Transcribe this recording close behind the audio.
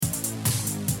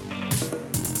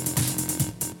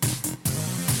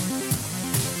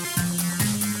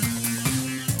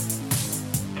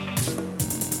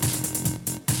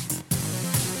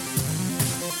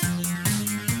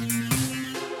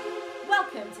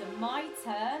to My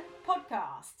Turn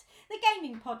podcast, the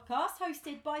gaming podcast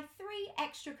hosted by three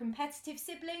extra competitive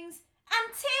siblings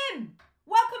and Tim.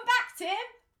 Welcome back, Tim.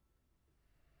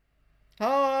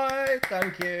 Hi,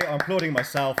 thank you. I'm applauding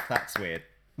myself. That's weird.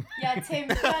 Yeah, Tim,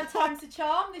 third time's a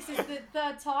charm. This is the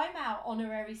third time our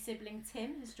honorary sibling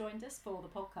Tim has joined us for the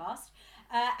podcast.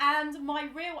 And my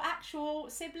real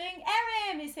actual sibling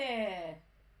Erin is here.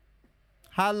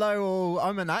 Hello all,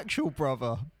 I'm an actual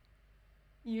brother.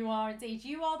 You are indeed.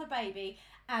 You are the baby.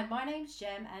 And my name's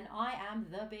Jem and I am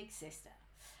the big sister.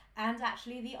 And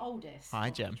actually the oldest Hi,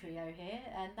 of Jem. the trio here.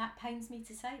 And that pains me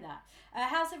to say that.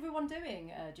 How's everyone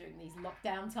doing during these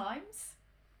lockdown times?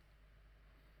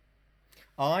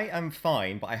 I am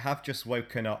fine, but I have just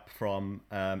woken up from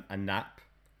a nap,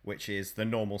 which is the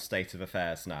normal state of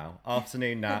affairs now.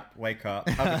 Afternoon nap, wake up,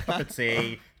 have a cup of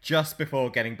tea, just before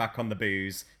getting back on the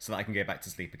booze so that I can go back to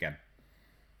sleep again.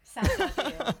 Sounds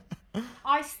ideal.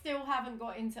 I still haven't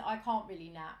got into... I can't really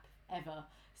nap, ever.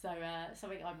 So,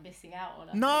 something I'm missing out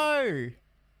on. No!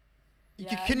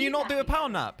 Yeah, Can you not do a power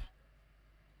nap?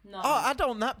 No. Oh,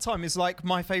 adult nap time is like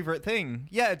my favourite thing.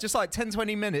 Yeah, just like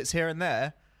 10-20 minutes here and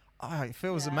there. Oh, it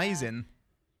feels amazing.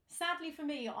 Sadly for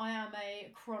me, I am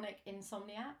a chronic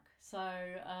insomniac. So,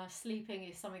 sleeping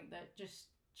is something that just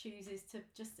chooses to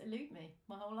just elude me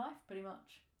my whole life, pretty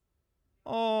much.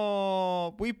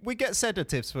 Oh, we get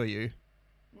sedatives for you.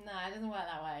 No, it doesn't work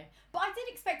that way. But I did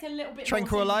expect a little bit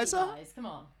Tranquilizer? more from you guys. Come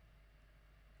on.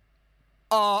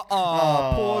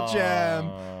 Poor Jem.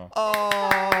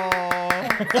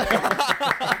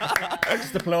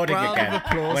 Just applauding Round again. of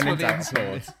applause when for in the doubt, internet.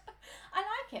 applaud. I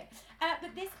like it.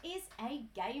 But this is a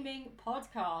gaming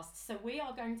podcast. So we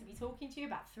are going to be talking to you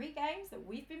about 3 games that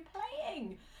we've been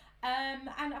playing. And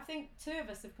I think 2 of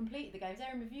us have completed the games.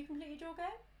 Erin, have you completed your game?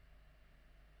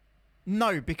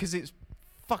 No, because it's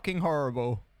fucking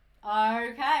horrible.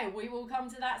 Okay, we will come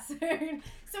to that soon.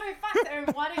 So in fact, Erin,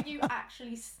 why don't you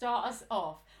actually start us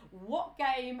off? What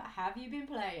game have you been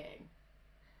playing?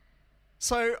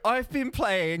 So I've been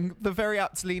playing the very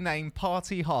aptly named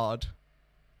Party Hard.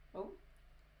 Oh,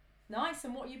 nice.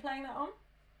 And what are you playing that on?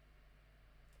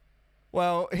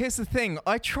 Well, here's the thing.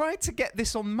 I tried to get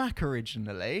this on Mac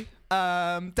originally.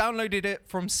 Downloaded it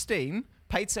from Steam.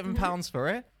 Paid £7 for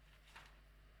it.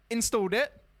 Installed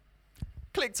it.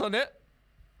 Clicked on it.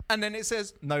 And then it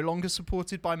says, no longer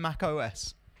supported by Mac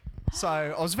OS. So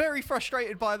I was very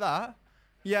frustrated by that.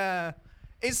 Yeah.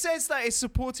 It says that it's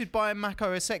supported by Mac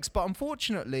OS X, but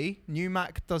unfortunately, new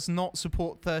Mac does not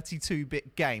support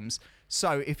 32-bit games.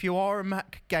 So if you are a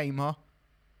Mac gamer,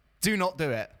 do not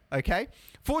do it, okay?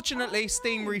 Fortunately,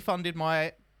 Steam refunded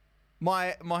my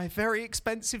very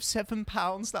expensive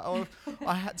 £7 that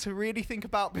I had to really think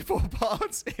about before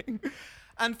parting.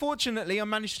 And fortunately, I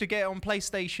managed to get it on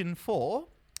PlayStation 4,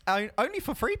 only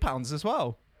for £3 as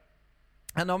well.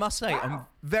 And I must say, I'm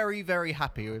very, very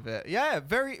happy with it. Yeah,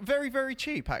 very, very, very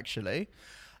cheap, actually.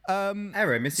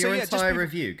 Erin, is your entire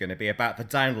review going to be about the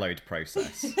download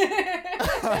process?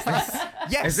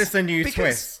 Yes. Is this a new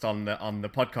twist on the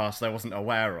podcast I wasn't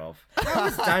aware of? How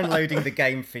was downloading the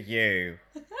game for you?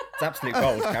 It's absolute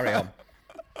gold. Carry on.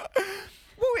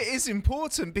 Well, it is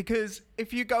important because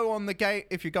if you go on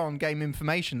Game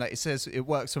Information, that it says it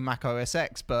works on Mac OS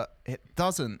X, but it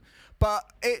doesn't.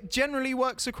 But it generally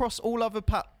works across all other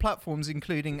platforms,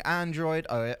 including Android,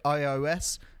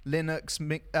 iOS, Linux,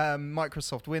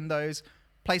 Microsoft Windows,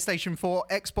 PlayStation 4,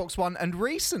 Xbox One, and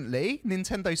recently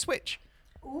Nintendo Switch.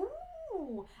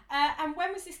 Ooh. And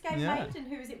when was this game made and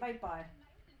who is it made by?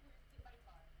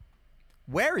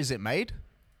 Where is it made?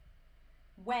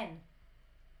 When?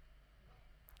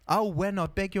 Oh, when? I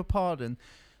beg your pardon.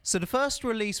 So the first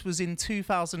release was in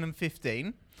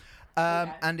 2015,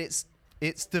 and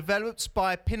it's developed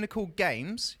by Pinnacle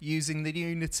Games using the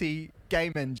Unity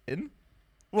game engine.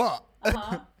 What?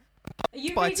 Uh-huh. Are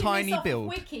you by reading Tiny this off Build.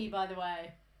 Wiki, by the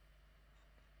way?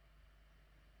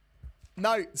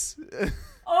 Notes.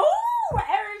 Oh,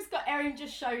 Erin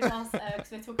just showed us,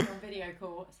 because we're talking on video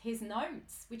call, his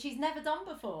notes, which he's never done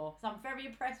before. So I'm very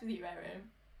impressed with you, Erin.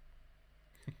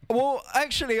 Well,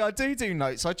 actually, I do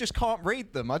notes. I just can't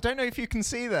read them. I don't know if you can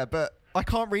see there, but I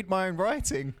can't read my own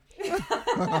writing.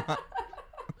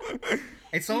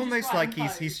 It's almost like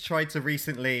he's tried to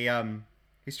recently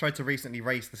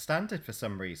raise the standard for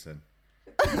some reason.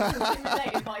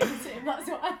 Intimidated by you, Tim, that's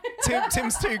why.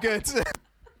 Tim's too good.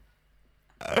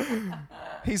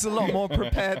 He's a lot more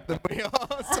prepared than we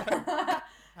are. So.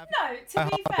 No,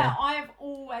 to be fair, I have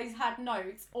always had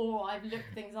notes or I've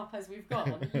looked things up as we've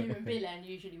gone. You and Bilen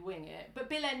usually wing it. But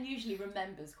Bilen usually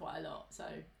remembers quite a lot, so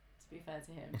to be fair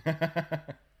to him.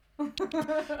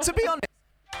 To be honest,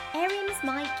 Erin's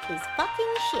mic is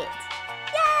fucking shit.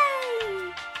 Yay!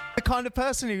 kind of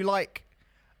person who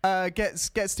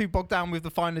gets too bogged down with the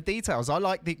finer details. I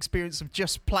like the experience of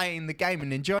just playing the game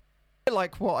and enjoying it.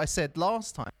 Like what I said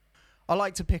last time. I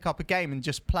like to pick up a game and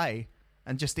just play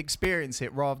and just experience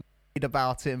it rather than read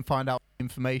about it and find out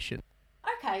information.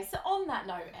 Okay, so on that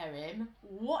note, Erin,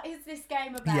 what is this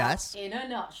game about Yes. in a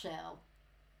nutshell?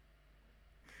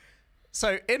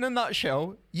 So, in a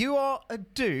nutshell, you are a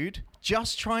dude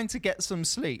just trying to get some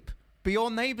sleep. But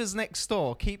your neighbours next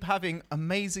door keep having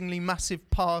amazingly massive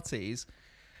parties.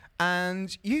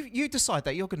 And you decide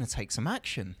that you're going to take some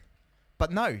action.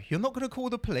 But no, you're not going to call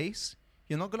the police.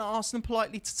 You're not going to ask them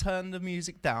politely to turn the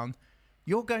music down.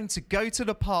 You're going to go to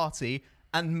the party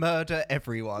and murder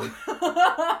everyone.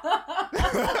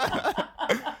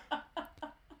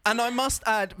 And I must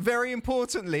add, very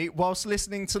importantly, whilst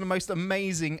listening to the most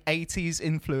amazing 80s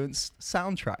influenced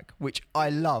soundtrack, which I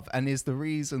love and is the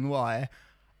reason why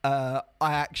I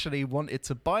actually wanted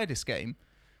to buy this game.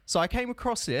 So I came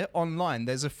across it online.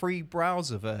 There's a free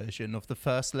browser version of the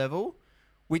first level,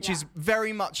 which is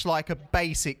very much like a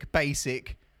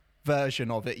basic version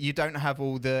of it. You don't have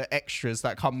all the extras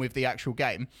that come with the actual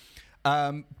game.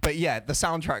 But yeah, the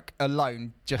soundtrack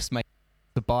alone just made me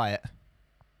to buy it.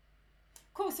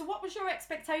 Cool, so what was your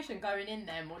expectation going in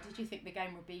then? What did you think the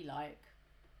game would be like?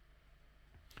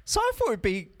 So I thought it'd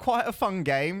be quite a fun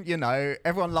game. You know,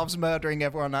 everyone loves murdering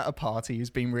everyone at a party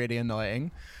who's been really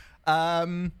annoying.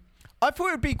 I thought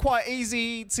it'd be quite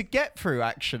easy to get through,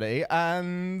 actually,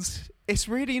 and it's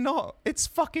really not. It's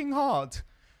fucking hard.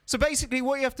 So basically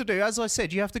what you have to do, as I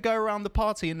said, you have to go around the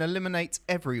party and eliminate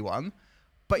everyone,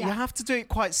 but you have to do it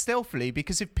quite stealthily,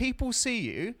 because if people see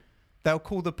you, they'll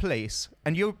call the police,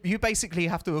 and you basically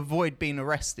have to avoid being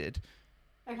arrested.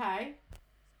 Okay.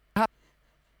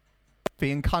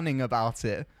 Being cunning about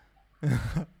it.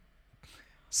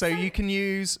 So you can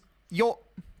use your...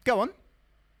 Go on.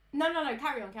 No,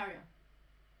 carry on.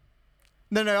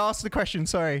 No, ask the question,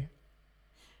 sorry.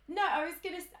 No, I was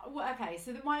going to... Okay,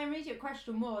 so my immediate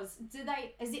question was,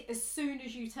 is it as soon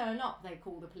as you turn up they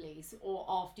call the police, or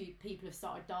after people have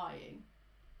started dying?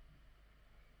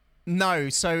 No,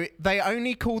 so they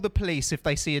only call the police if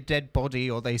they see a dead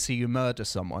body or they see you murder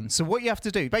someone. So what you have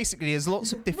to do, basically, there's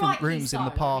lots of different Rightly rooms in so,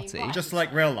 the party. rightly Just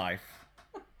like real life.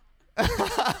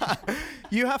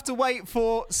 You have to wait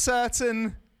for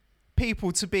certain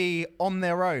people to be on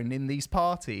their own in these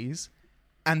parties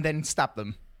and then stab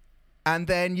them. And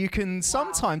then you can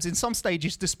sometimes, in some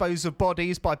stages, dispose of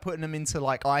bodies by putting them into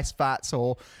like ice vats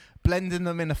or blending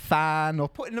them in a fan or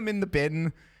putting them in the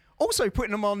bin. Also putting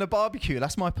them on the barbecue.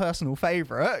 That's my personal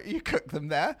favourite. You cook them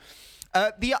there.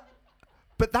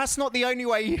 But that's not the only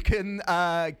way you can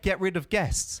get rid of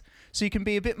guests. So you can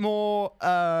be a bit more,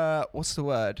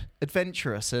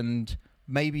 adventurous, and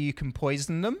maybe you can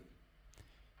poison them.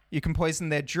 You can poison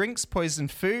their drinks, poison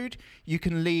food. You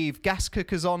can leave gas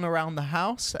cookers on around the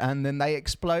house and then they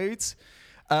explode.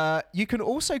 You can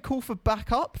also call for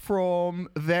backup from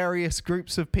various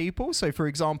groups of people. So, for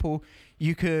example,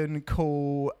 you can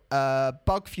call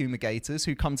bug fumigators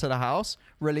who come to the house,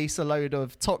 release a load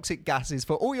of toxic gases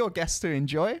for all your guests to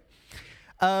enjoy.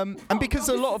 And because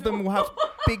a lot of them will have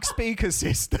big speaker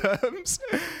systems,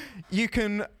 you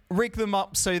can rig them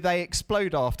up so they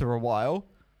explode after a while.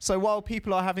 So while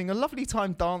people are having a lovely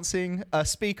time dancing, a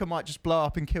speaker might just blow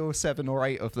up and kill 7 or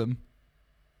 8 of them.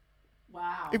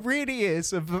 Wow. It really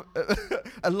is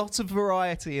a lot of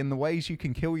variety in the ways you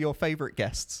can kill your favourite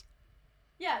guests.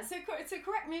 Yeah, so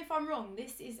correct me if I'm wrong,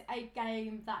 this is a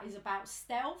game that is about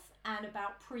stealth and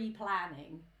about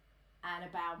pre-planning and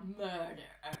about murder.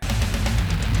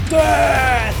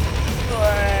 Death!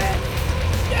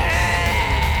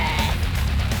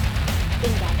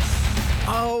 Bingo.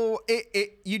 Oh,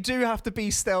 you do have to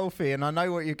be stealthy, and I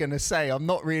know what you're going to say. I'm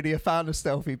not really a fan of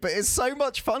stealthy, but it's so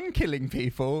much fun killing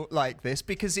people like this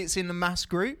because it's in a mass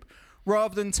group.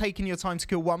 Rather than taking your time to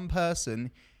kill one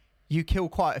person, you kill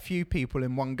quite a few people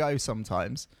in one go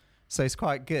sometimes. So it's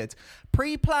quite good.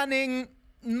 Pre-planning,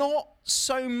 not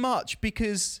so much,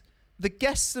 because the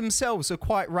guests themselves are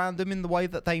quite random in the way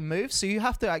that they move. So you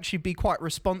have to actually be quite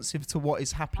responsive to what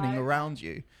is happening around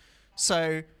you.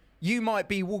 So you might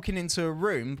be walking into a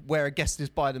room where a guest is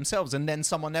by themselves, and then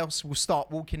someone else will start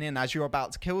walking in as you're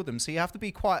about to kill them. So you have to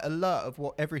be quite alert of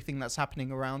everything that's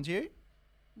happening around you.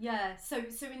 Yeah, so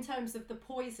in terms of the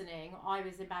poisoning, I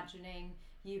was imagining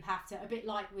you have to, a bit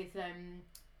like with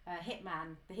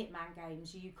Hitman, the Hitman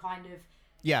games, you kind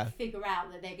of figure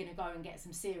out that they're going to go and get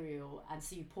some cereal, and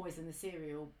so you poison the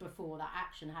cereal before that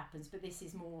action happens. But this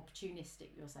is more opportunistic,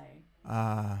 you're saying?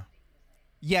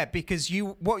 Yeah, because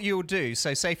what you'll do,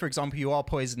 so say, for example, you are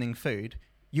poisoning food,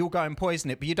 you'll go and poison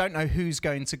it, but you don't know who's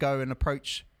going to go and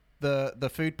approach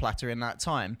the food platter in that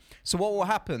time. So what will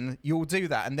happen, you'll do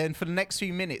that, and then for the next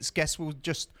few minutes, guests will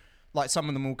just, like, some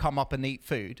of them will come up and eat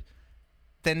food.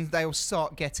 Then they'll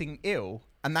start getting ill,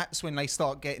 and that's when they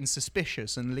start getting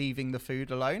suspicious and leaving the food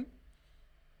alone.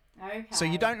 Okay. So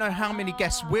you don't know how many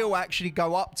guests will actually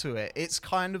go up to it. It's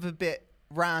kind of a bit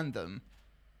random.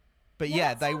 But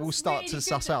yeah, that they will sounds start really to good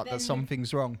suss at out then that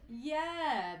something's wrong.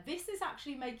 Yeah, this is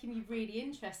actually making me really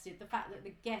interested. The fact that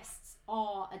the guests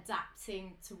are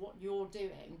adapting to what you're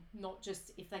doing, not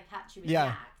just if they catch you in the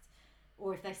act,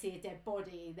 or if they see a dead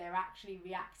body, they're actually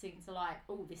reacting to like,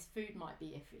 oh, this food might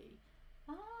be iffy.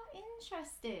 Ah,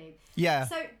 interesting. Yeah.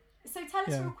 So tell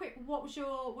us real quick, what's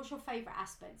your favourite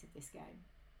aspect of this game?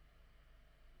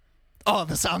 Oh,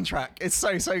 the soundtrack. It's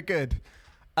so good.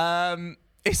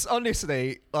 It's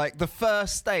honestly, like, the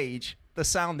first stage, the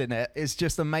sound in it is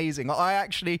just amazing. I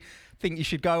actually think you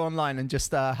should go online and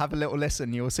just have a little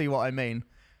listen. You'll see what I mean.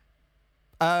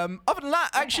 Other than that,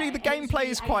 actually, the gameplay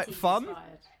is quite fun.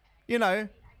 Inspired. You know.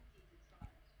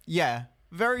 Yeah,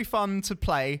 very fun to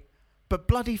play, but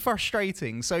bloody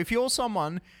frustrating. So if you're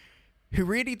someone who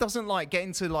really doesn't like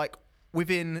getting to, like,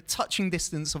 within touching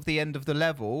distance of the end of the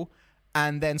level,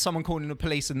 and then someone calling the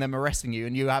police and them arresting you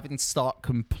and you having to start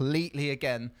completely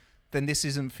again, then this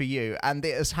isn't for you. And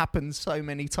it has happened so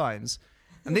many times.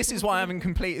 And this is why I haven't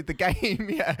completed the game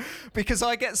yet, because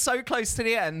I get so close to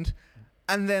the end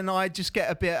and then I just get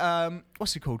a bit,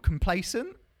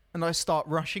 complacent, and I start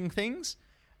rushing things.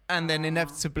 And then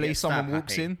inevitably someone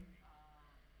walks in.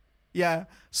 Yeah,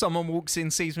 someone walks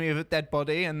in, sees me with a dead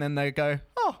body, and then they go,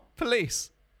 oh,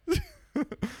 police.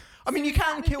 I mean, you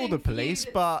can kill the police,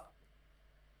 but...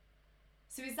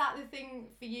 So is that the thing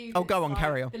for you? Oh, go on, like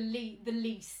carry on. The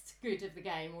least good of the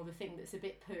game, or the thing that's a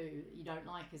bit poo that you don't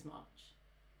like as much?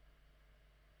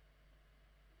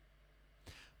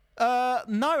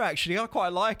 No, actually, I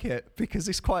quite like it because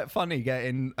it's quite funny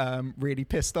getting really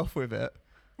pissed off with it.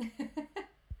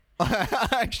 I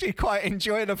actually quite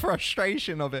enjoy the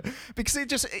frustration of it because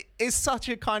it's such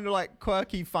a kind of like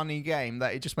quirky, funny game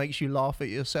that it just makes you laugh at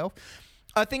yourself.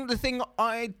 I think the thing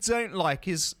I don't like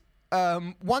is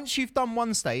once you've done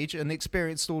one stage and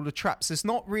experienced all the traps, there's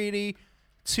not really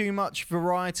too much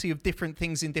variety of different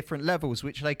things in different levels,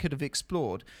 which they could have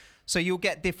explored. So you'll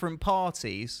get different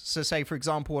parties. So say, for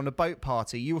example, on a boat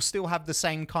party, you'll still have the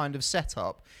same kind of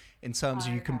setup in terms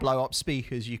of you can blow up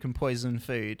speakers, you can poison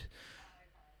food.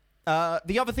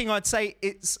 The other thing I'd say,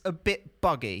 it's a bit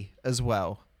buggy as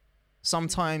well.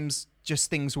 Sometimes just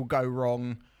things will go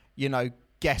wrong. You know,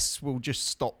 guests will just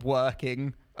stop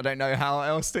working. I don't know how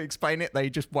else to explain it. They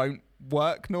just won't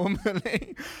work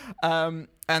normally.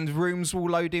 And rooms will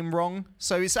load in wrong.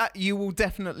 So it's that you will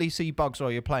definitely see bugs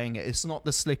while you're playing it. It's not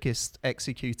the slickest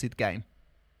executed game.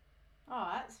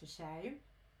 Oh, that's a shame.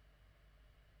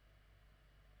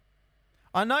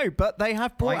 I know, but they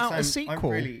have brought out a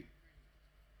sequel.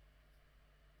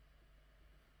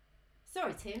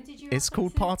 Sorry, Tim, did you... It's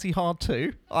called Party Hard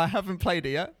 2. I haven't played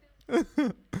it yet.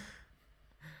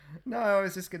 No, I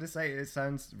was just going to say it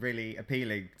sounds really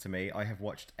appealing to me. I have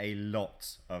watched a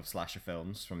lot of slasher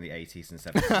films from the 80s and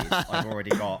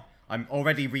 70s. I'm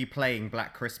already replaying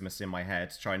Black Christmas in my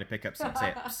head, trying to pick up some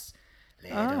tips.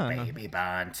 Little baby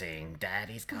bunting,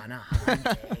 daddy's gonna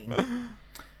hunting,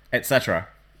 etc.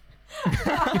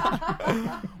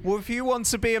 Well, if you want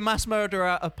to be a mass murderer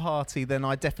at a party, then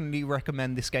I definitely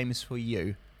recommend this game is for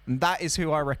you. And that is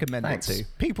who I recommend it to.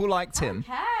 People like Tim.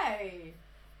 Okay.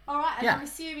 All right, and I'm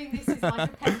assuming this is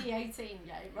like a PEGI-18 game,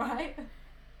 right?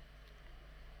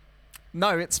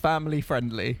 No, it's family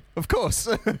friendly. Of course,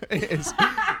 it is.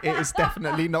 It is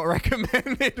definitely not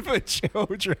recommended for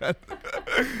children.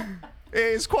 It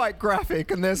is quite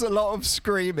graphic and there's a lot of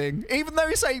screaming. Even though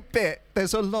it's 8-bit,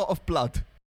 there's a lot of blood.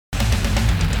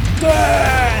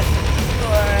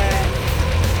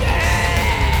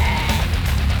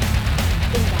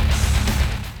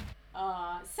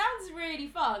 Sounds really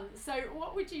fun. So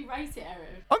what would you rate it,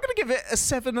 Aaron? I'm going to give it a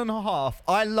 7.5.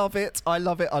 I love it. I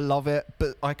love it. I love it.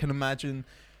 But I can imagine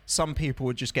some people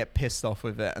would just get pissed off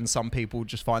with it and some people would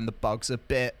just find the bugs a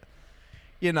bit,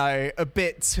 you know, a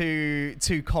bit too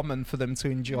common for them to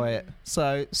enjoy it.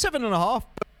 So 7.5.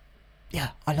 But yeah,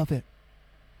 I love it.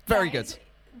 Very good.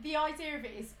 The idea of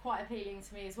it is quite appealing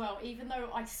to me as well, even though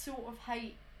I sort of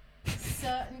hate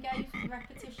certain games with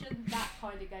repetition. That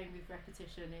kind of game with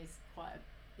repetition is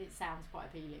it sounds quite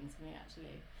appealing to me,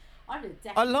 actually.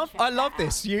 I love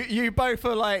this. You both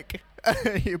are like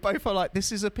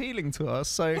this is appealing to us.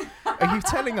 So are you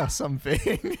telling us something?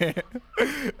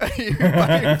 Are you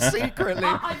both secretly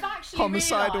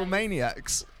homicidal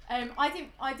maniacs? I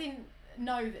didn't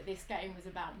know that this game was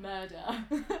about murder.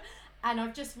 And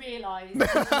I've just realised,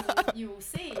 you will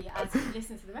see as you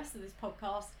listen to the rest of this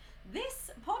podcast, this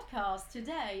podcast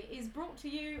today is brought to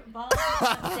you by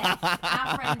Death,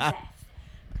 our friend Death.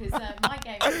 Because my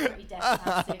game is pretty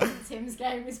death-tastic and Tim's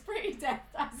game is pretty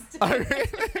death-tastic. Oh,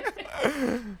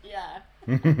 really? Yeah.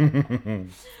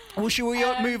 Well, shall we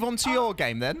move on to your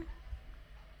game then?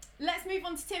 Let's move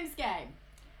on to Tim's game.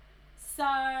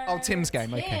 So, Tim's game,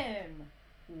 Tim, okay.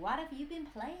 what have you been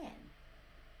playing?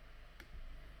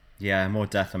 Yeah, more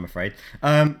death, I'm afraid.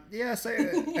 So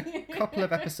a couple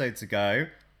of episodes ago,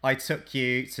 I took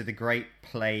you to the Great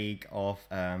Plague of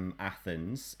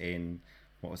Athens in,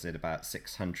 what was it, about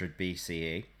 600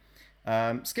 BCE.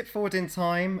 Skip forward in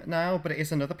time now, but it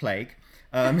is another plague.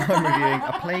 I'm reviewing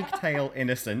A Plague Tale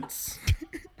Innocence.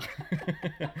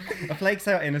 A Plague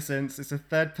Tale Innocence is a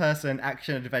third-person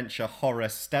action-adventure horror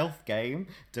stealth game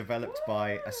developed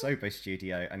by Asobo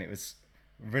Studio, and it was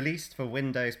released for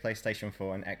Windows, PlayStation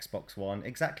 4 and Xbox One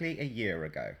exactly a year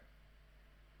ago.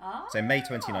 So May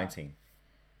 2019.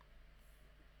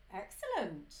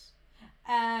 Excellent.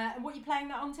 What are you playing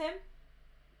that on, Tim?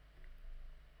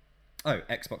 Oh,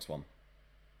 Xbox One.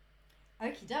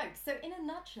 Okie doke. So in a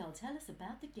nutshell, tell us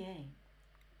about the game.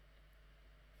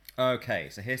 Okay,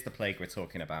 so here's the plague we're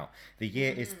talking about. The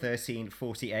year is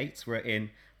 1348. We're in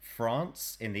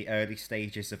France in the early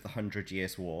stages of the 100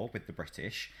 Years' War with the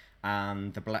British,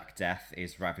 and the Black Death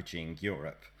is ravaging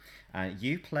Europe.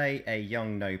 You play a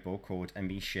young noble called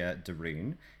Amicia de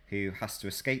Rune, who has to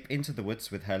escape into the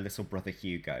woods with her little brother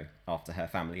Hugo after her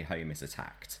family home is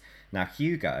attacked. Now,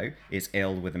 Hugo is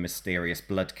ill with a mysterious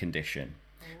blood condition,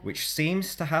 which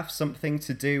seems to have something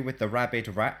to do with the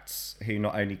rabid rats who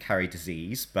not only carry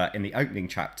disease, but in the opening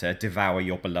chapter, devour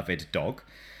your beloved dog.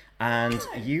 And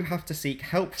you have to seek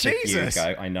help for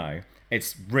Hugo. I know.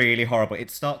 It's really horrible.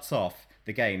 It starts off,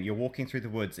 the game, you're walking through the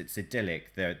woods, it's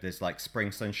idyllic. There's like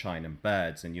spring sunshine and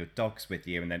birds and your dog's with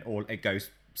you, and then it goes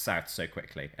south so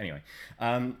quickly. Anyway,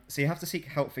 so you have to seek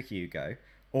help for Hugo,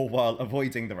 all while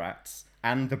avoiding the rats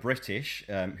and the British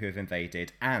who have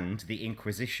invaded, and the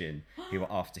Inquisition who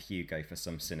are after Hugo for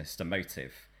some sinister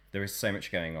motive. There is so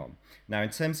much going on. Now, in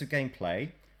terms of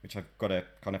gameplay, which I've got to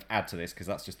kind of add to this because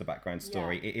that's just the background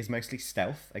story, it is mostly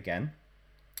stealth again.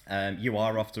 You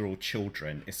are, after all,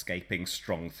 children escaping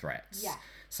strong threats. Yeah.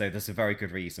 So there's a very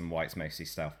good reason why it's mostly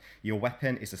stealth. Your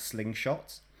weapon is a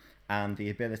slingshot and the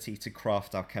ability to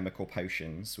craft alchemical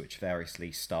potions, which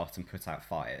variously start and put out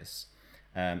fires.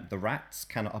 The rats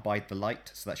cannot abide the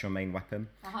light, so that's your main weapon.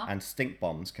 And stink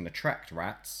bombs can attract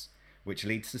rats, which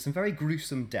leads to some very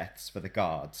gruesome deaths for the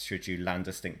guards should you land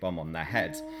a stink bomb on their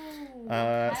head.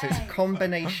 So it's a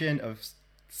combination of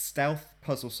stealth,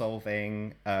 puzzle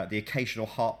solving, the occasional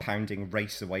heart-pounding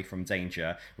race away from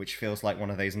danger, which feels like one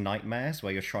of those nightmares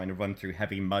where you're trying to run through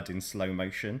heavy mud in slow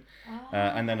motion.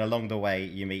 And then along the way,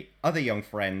 you meet other young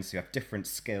friends who have different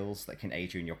skills that can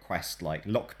aid you in your quest, like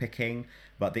lockpicking.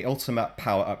 But the ultimate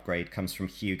power upgrade comes from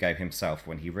Hugo himself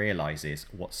when he realises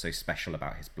what's so special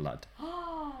about his blood.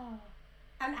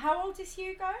 And how old is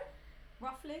Hugo,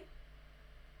 roughly?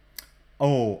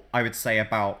 Oh, I would say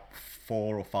about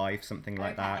 4 or 5, something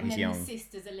like that. And He's then young. his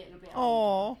sister's a little bit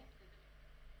older.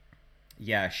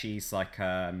 Yeah, she's like,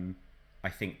 I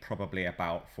think probably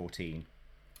about 14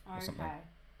 or something.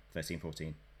 13,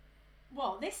 14.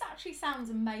 Well, this actually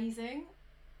sounds amazing.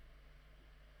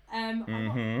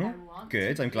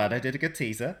 Good. I'm glad I did a good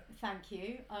teaser. Thank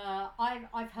you.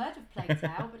 I've heard of Plague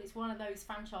Tale, but it's one of those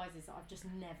franchises that I've just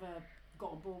never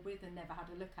got on board with and never had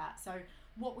a look at. So,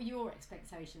 what were your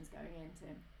expectations going in,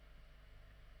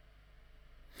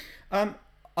 Tim?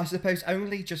 I suppose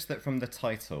only just that from the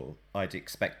title, I'd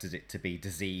expected it to be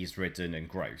disease-ridden and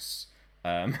gross.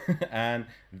 And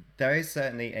there is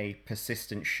certainly a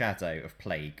persistent shadow of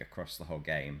plague across the whole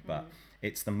game, but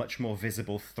it's the much more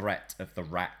visible threat of the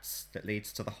rats that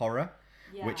leads to the horror,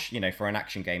 which, for an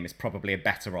action game is probably a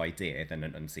better idea than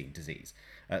an unseen disease.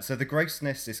 So the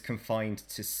grossness is confined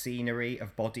to scenery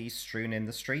of bodies strewn in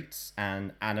the streets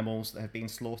and animals that have been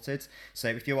slaughtered. So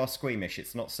if you are squeamish,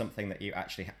 it's not something that you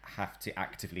actually have to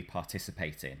actively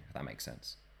participate in, if that makes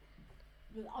sense.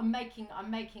 I'm making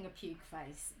a puke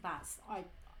face.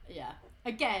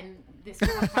 Again, this will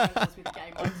have parallels with the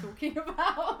game I'm talking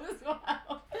about as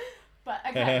well. But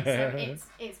okay, so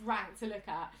it's rank to look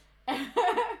at.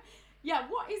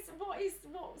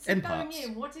 What's in going parts.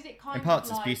 in? What did it kind in of parts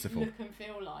like it's beautiful. look and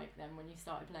feel like then when you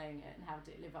started playing it, and how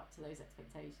did it live up to those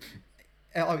expectations?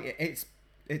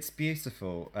 It's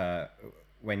beautiful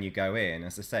when you go in.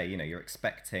 As I say, you're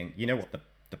expecting, what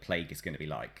the plague is going to be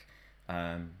like,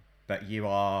 but you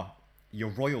are you're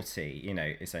royalty, you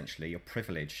know, essentially. You're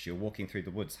privileged. You're walking through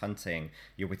the woods hunting.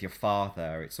 You're with your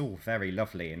father. It's all very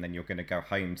lovely. And then you're going to go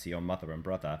home to your mother and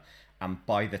brother. And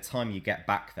by the time you get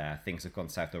back there, things have gone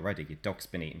south already. Your dog's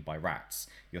been eaten by rats.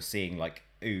 You're seeing like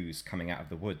ooze coming out of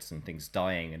the woods and things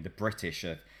dying. And the British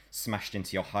are smashed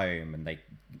into your home and they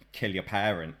kill your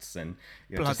parents. And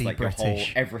you're Bloody just like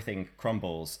British. everything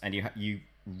crumbles. And you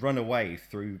run away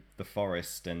through the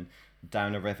forest and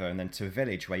down a river and then to a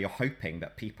village where you're hoping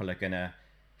that people are going to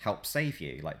help save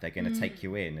you. Like they're going to take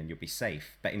you in and you'll be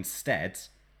safe. But instead,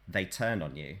 they turn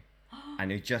on you.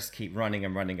 And you just keep running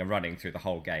and running and running through the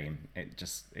whole game. It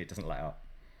doesn't let up.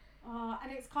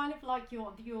 And it's kind of like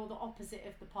you're the opposite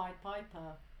of the Pied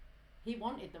Piper. He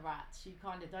wanted the rats. You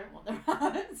kind of don't want the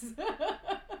rats.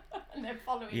 And they're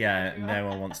following you everywhere. No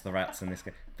one wants the rats in this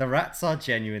game. The rats are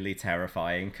genuinely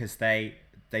terrifying because they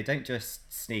don't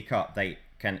just sneak up.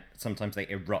 Sometimes they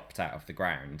erupt out of the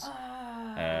ground.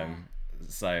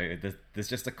 So there's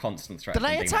just a constant threat. Do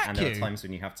they attack and there you? are times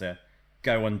when you have to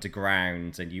go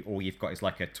underground and all you've got is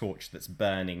like a torch that's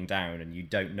burning down and you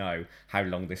don't know how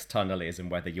long this tunnel is and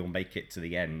whether you'll make it to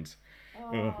the end.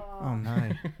 Oh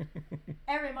no.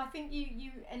 Erin, I think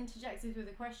you interjected with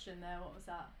a question there. What was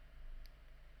that?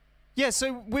 Yeah,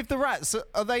 so with the rats,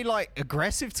 are they like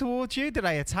aggressive towards you? Do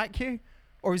they attack you?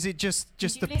 Or is it just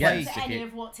Did the you listen play to any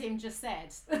of what Tim just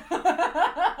said?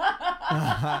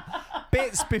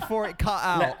 bits before it cut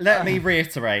out? Let me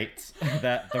reiterate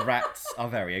that the rats are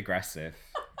very aggressive.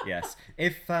 Yes.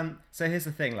 So here's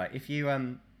the thing, like if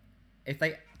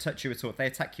they touch you at all, if they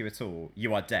attack you at all,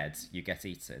 you are dead. You get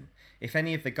eaten. If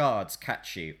any of the guards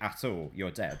catch you at all,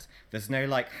 you're dead. There's no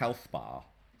like health bar.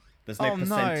 There's no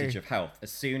percentage of health.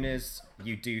 As soon as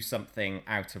you do something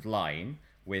out of line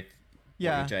with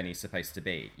what your journey is supposed to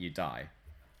be, you die.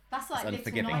 That's like Little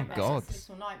unforgiving. Nightmares. Oh, God.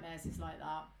 Little Nightmares is like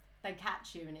that. They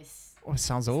catch you and it's Oh, it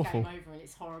sounds awful. game over and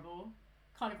it's horrible.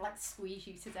 Kind of like squeeze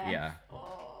you to death. Yeah.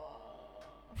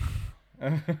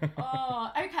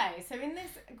 Oh, okay. So in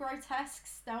this grotesque,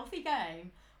 stealthy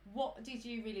game, what did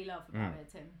you really love about it,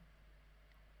 Tim?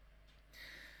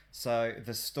 So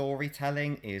the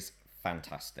storytelling is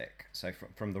fantastic. So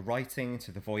from the writing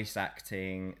to the voice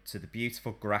acting to the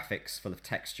beautiful graphics full of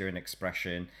texture and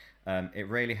expression, it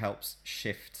really helps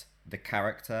shift the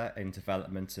character in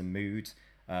development and mood.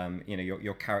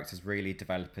 Your characters really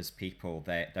develop as people.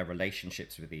 Their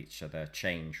relationships with each other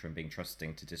change from being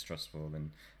trusting to distrustful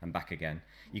and back again.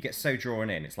 You get so drawn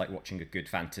in, it's like watching a good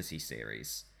fantasy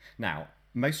series. Now,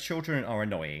 most children are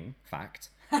annoying, fact,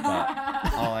 but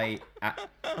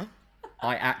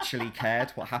I actually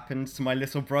cared what happened to my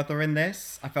little brother in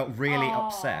this. I felt really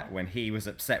upset when he was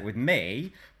upset with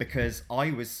me because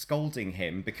I was scolding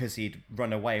him because he'd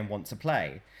run away and want to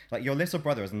play. Like, your little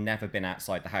brother has never been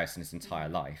outside the house in his entire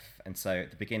life. And so at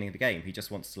the beginning of the game, he just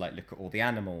wants to like look at all the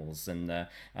animals and the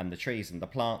trees and the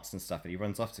plants and stuff. And he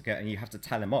runs off to go and you have to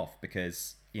tell him off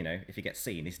because, you know, if he gets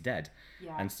seen, he's dead.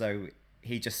 Yeah. And so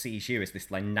he just sees you as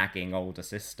this like nagging older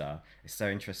sister. It's so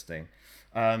interesting.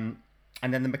 And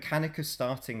then the mechanic of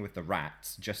starting with the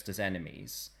rats just as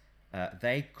enemies,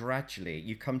 they gradually,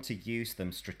 you come to use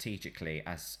them strategically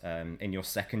as in your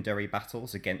secondary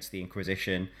battles against the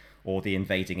Inquisition or the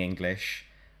invading English,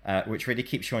 which really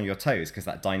keeps you on your toes because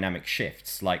that dynamic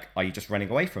shifts. Like, are you just running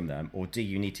away from them or do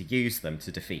you need to use them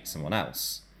to defeat someone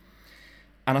else?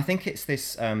 And I think it's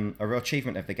this a real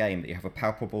achievement of the game that you have a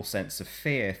palpable sense of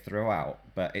fear throughout,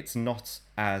 but it's not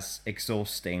as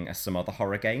exhausting as some other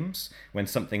horror games when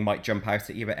something might jump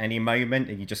out at you at any moment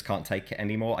and you just can't take it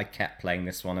anymore. I kept playing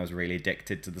this one. I was really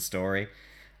addicted to the story.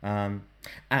 And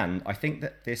I think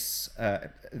that this,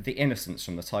 the innocence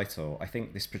from the title, I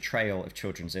think this portrayal of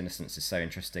children's innocence is so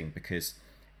interesting because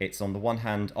it's on the one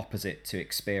hand opposite to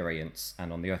experience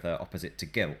and on the other opposite to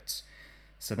guilt.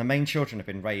 So the main children have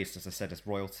been raised, as I said, as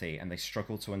royalty, and they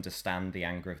struggle to understand the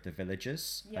anger of the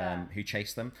villagers who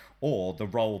chase them, or the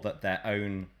role that their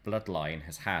own bloodline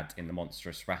has had in the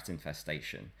monstrous rat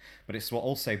infestation. But it's what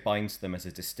also binds them as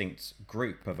a distinct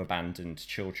group of abandoned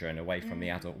children away from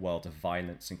the adult world of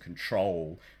violence and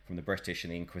control from the British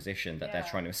and the Inquisition that they're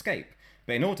trying to escape.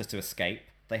 But in order to escape,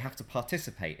 they have to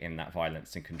participate in that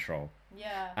violence and control.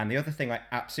 Yeah. And the other thing I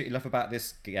absolutely love about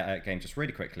this game, just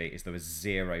really quickly, is there was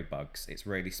 0 bugs. It's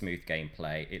really smooth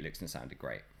gameplay. It looks and sounded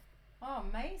great. Oh,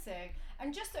 amazing.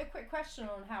 And just a quick question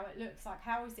on how it looks. Like,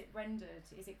 how is it rendered?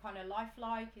 Is it kind of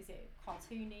lifelike? Is it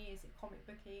cartoony? Is it comic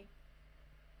booky?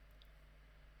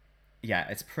 Yeah,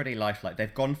 it's pretty lifelike.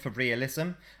 They've gone for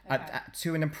realism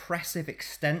to an impressive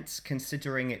extent,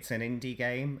 considering it's an indie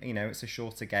game. You know, it's a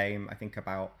shorter game, I think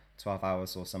about 12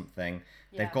 hours or something.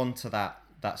 Yeah. They've gone to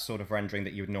that sort of rendering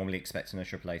that you would normally expect in a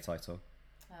AAA title.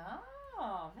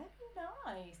 Oh, very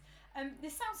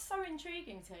This sounds so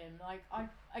intriguing to him. Like,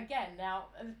 now,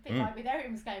 a bit like with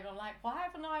Eric's game, I'm like, why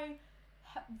haven't I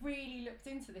really looked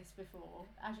into this before?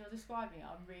 As you're describing it,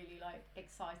 I'm really like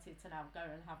excited to now go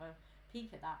and have a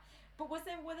peek at that. But were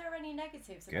there any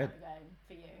negatives about the game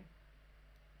for you?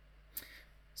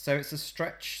 So it's a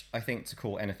stretch, I think, to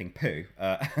call anything poo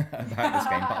about this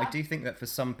game, but I do think that for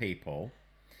some people,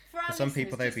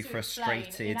 they'd be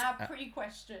frustrated. In our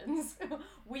pre-questions,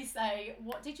 we say,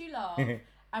 "What did you love?"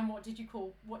 and what did you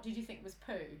think was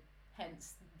poo?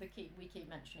 Hence, we keep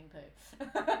mentioning poo.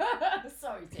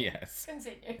 Sorry, Tim. Yes.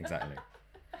 Continue. Exactly.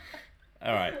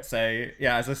 All right. So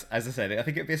yeah, as I said, I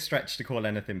think it'd be a stretch to call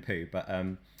anything poo, but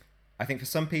I think for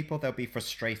some people they'll be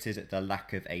frustrated at the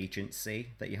lack of agency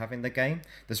that you have in the game.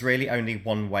 There's really only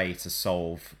one way to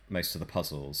solve most of the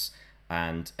puzzles,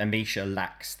 and Amisha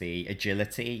lacks the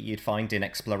agility you'd find in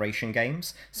exploration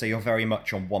games, so you're very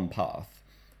much on one path.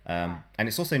 And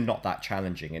it's also not that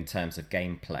challenging in terms of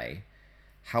gameplay.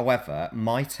 However,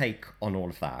 my take on all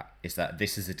of that is that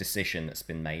this is a decision that's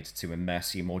been made to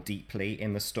immerse you more deeply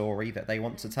in the story that they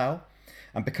want to tell.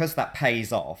 And because that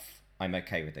pays off, I'm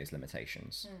okay with those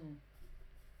limitations.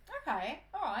 Okay,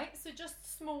 all right. So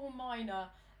just small, minor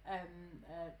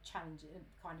challenges.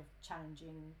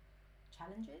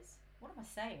 What am I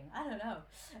saying? I don't know.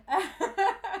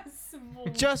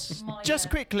 Small, just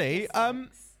quickly,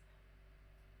 mistakes.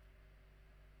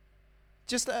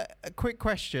 just a quick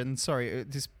question. Sorry,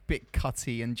 this bit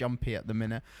cutty and jumpy at the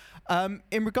minute.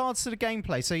 In regards to the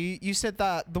gameplay, so you said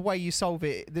that the way you solve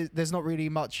it, there's not really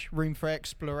much room for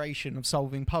exploration of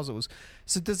solving puzzles.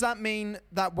 So does that mean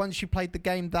that once you played the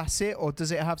game, that's it? Or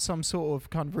does it have some sort of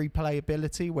kind of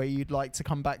replayability where you'd like to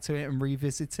come back to it and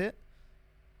revisit it?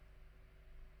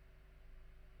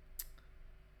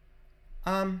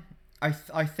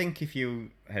 I think if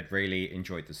you had really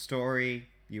enjoyed the story,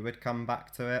 you would come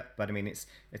back to it. But I mean, it's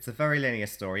a very linear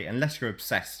story, unless you're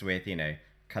obsessed with,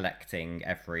 collecting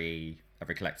every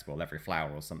collectible, every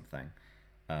flower or something.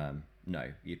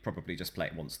 No, you'd probably just play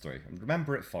it once through and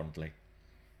remember it fondly.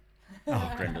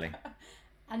 Oh, grimly.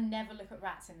 And never look at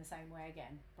rats in the same way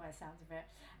again, by the sounds of it.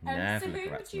 Never so look at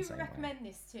who rats would in you the same recommend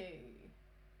this to?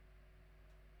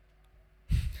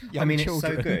 Young I mean,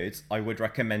 children. it's so good. I would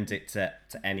recommend it to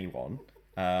anyone.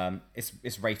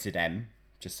 It's rated M,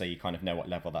 just so you kind of know what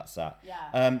level that's at.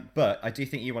 Yeah. But I do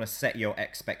think you want to set your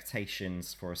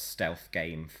expectations for a stealth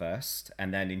game first,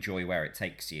 and then enjoy where it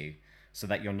takes you, so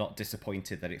that you're not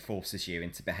disappointed that it forces you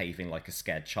into behaving like a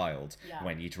scared child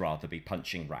when you'd rather be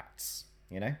punching rats.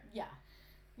 Yeah.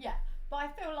 But I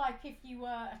feel like if you were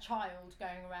a child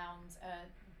going around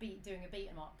doing a beat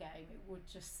 'em up game, it would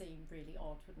just seem really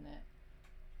odd, wouldn't it?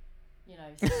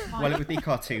 Well, it would be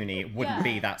cartoony. It wouldn't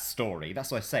be that story.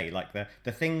 That's what I say. Like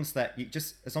the things that you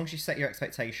just, as long as you set your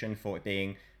expectation for it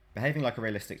being behaving like a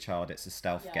realistic child, it's a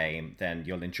stealth game, then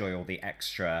you'll enjoy all the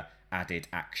extra added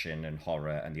action and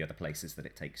horror and the other places that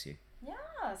it takes you.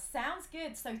 Yeah, sounds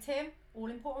good. So Tim, all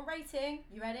important rating.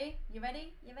 You ready?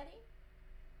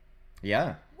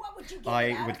 Yeah. What would you give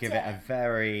I would give it a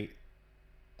very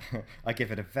I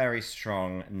give it a very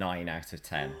strong 9 out of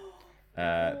 10.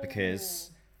 Because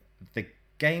the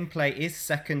gameplay is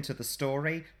second to the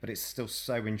story, but it's still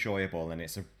so enjoyable, and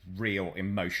it's a real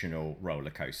emotional roller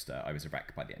coaster. I was a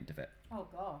wreck by the end of it. Oh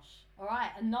gosh. All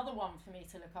right, another one for me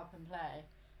to look up and play.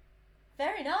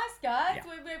 Very nice, guys.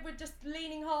 Yeah. We're just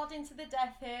leaning hard into the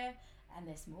death here, and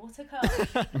there's more to come.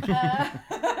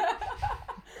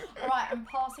 All right, I'm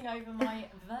passing over my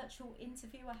virtual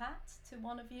interviewer hat to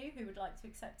one of you who would like to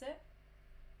accept it.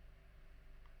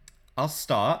 I'll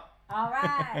start. All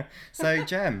right. So,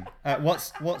 Jem,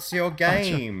 what's your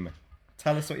game?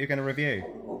 Tell us what you're going to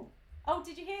review. Oh,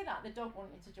 did you hear that? The dog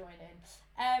wanted to join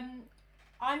in.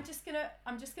 I'm just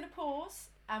gonna pause,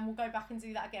 and we'll go back and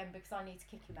do that again because I need to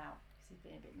kick him out because he's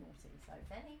being a bit naughty. So,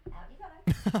 Benny, out you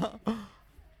go.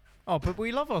 Oh, but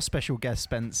we love our special guest,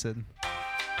 Spencer.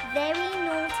 Very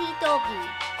naughty doggy.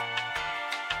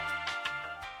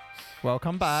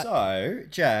 Welcome back. So,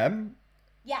 Jem.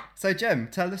 Yeah. So, Jem,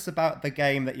 tell us about the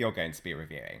game that you're going to be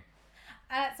reviewing.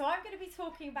 So I'm going to be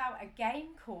talking about a game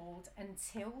called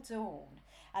Until Dawn,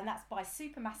 and that's by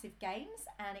Supermassive Games,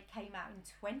 and it came out in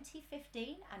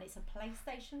 2015, and it's a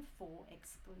PlayStation 4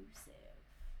 exclusive.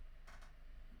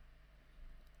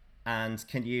 And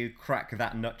can you crack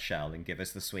that nutshell and give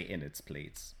us the sweet innards,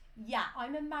 please? Yeah,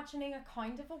 I'm imagining a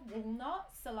kind of a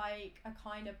walnut, so like a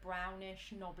kind of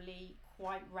brownish, knobbly,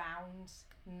 quite round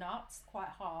nut, quite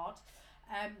hard.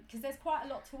 Because there's quite a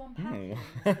lot to unpack.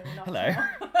 Hello.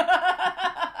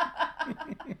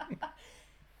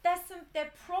 There's some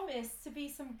there promised to be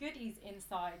some goodies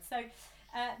inside. So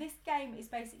this game is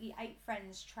basically 8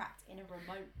 friends trapped in a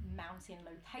remote mountain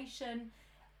location,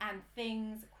 and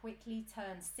things quickly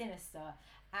turn sinister.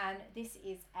 And this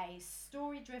is a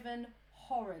story-driven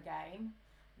horror game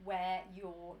where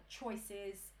your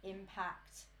choices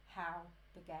impact how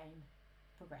the game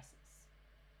progresses.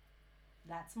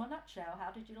 That's my nutshell.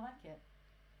 How did you like it?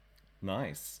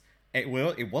 Nice. It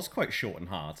was quite short and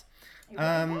hard. It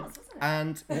was, wasn't it?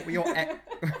 And what were your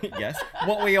yes?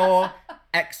 What were your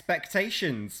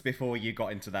expectations before you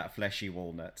got into that fleshy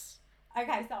walnuts?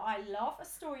 Okay, so I love a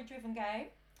story-driven game,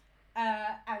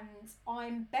 and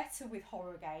I'm better with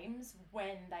horror games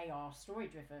when they are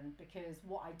story-driven, because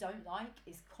what I don't like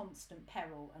is constant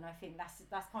peril, and I think that's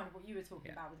kind of what you were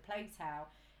talking about with Plague Tale.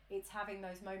 It's having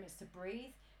those moments to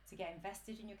breathe, to get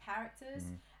invested in your characters,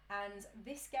 and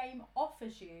this game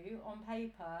offers you, on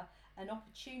paper, an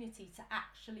opportunity to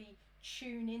actually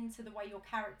tune into the way your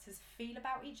characters feel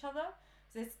about each other.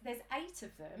 So there's 8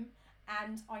 of them,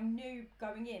 and I knew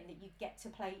going in that you'd get to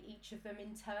play each of them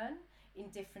in turn in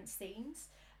different scenes.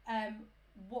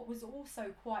 What was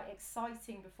also quite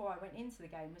exciting before I went into the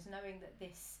game was knowing that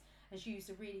this has used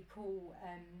a really cool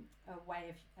way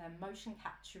of motion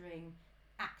capturing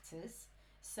actors.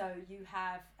 So you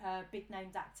have big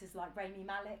named actors like Rami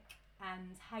Malek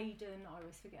and Hayden, I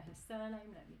always forget her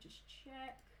surname, let me just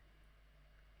check.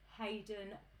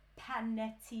 Hayden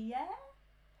Panettiere,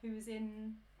 who was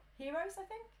in Heroes, I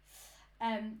think.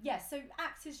 So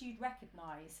actors you'd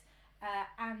recognise,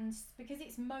 and because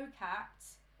it's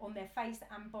mocapped on their face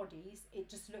and bodies, it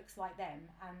just looks like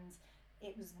them, and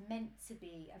it was meant to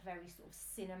be a very sort of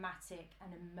cinematic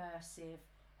and immersive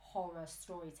horror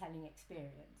storytelling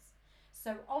experience.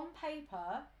 So on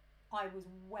paper, I was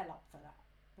well up for that,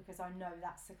 because I know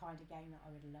that's the kind of game that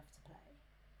I would love to play.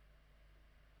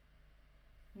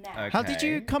 Now, How did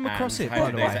you come across it, how by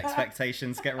did the those way?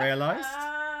 expectations get realised?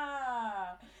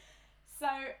 So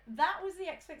that was the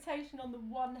expectation on the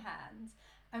one hand,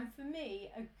 and for me,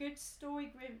 a good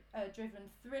story-driven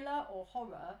thriller or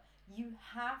horror, you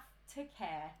have to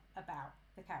care about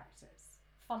the characters.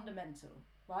 Fundamental,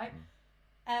 right?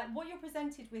 What you're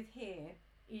presented with here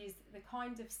is the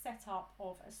kind of setup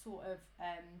of a sort of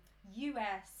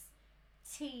US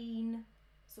teen,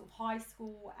 sort of high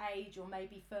school age, or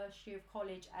maybe first year of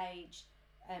college age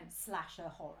slasher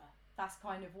horror. That's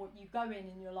kind of what you go in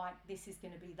and you're like, this is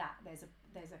going to be that. There's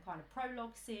a kind of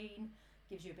prologue scene,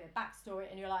 gives you a bit of backstory,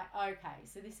 and you're like, okay,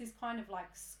 so this is kind of like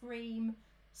Scream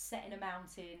set in a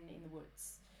mountain in the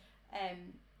woods.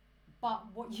 But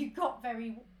what you got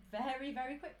very, very,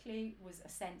 very quickly was a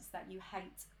sense that you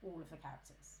hate all of the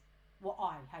characters. Well,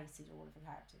 I hated all of the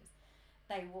characters.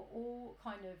 They were all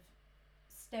kind of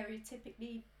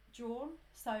stereotypically drawn,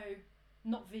 so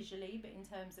not visually, but in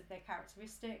terms of their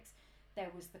characteristics. There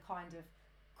was the kind of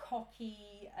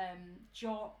cocky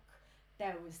jock,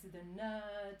 there was the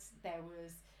nerd, there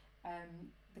was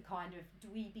the kind of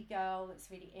dweeby girl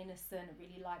that's really innocent and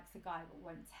really likes the guy but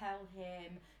won't tell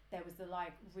him. There was the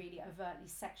like really overtly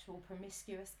sexual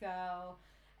promiscuous girl,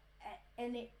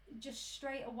 and it just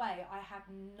straight away I had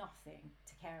nothing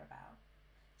to care about.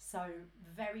 So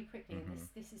very quickly, and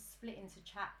this is split into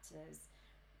chapters.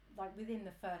 Like within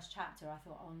the first chapter, I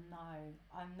thought, oh no,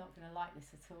 I'm not going to like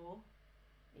this at all.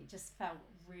 It just felt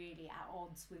really at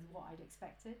odds with what I'd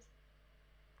expected.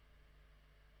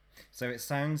 So it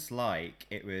sounds like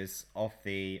it was of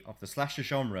the slasher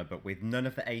genre, but with none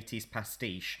of the 80s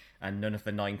pastiche and none of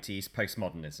the 90s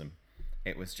postmodernism.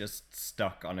 It was just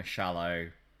stuck on a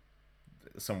shallow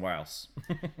somewhere else.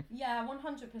 Yeah,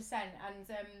 100%.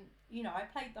 And you know, I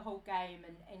played the whole game,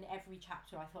 and in every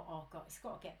chapter I thought, oh god, it's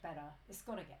got to get better. It's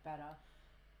got to get better.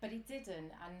 But it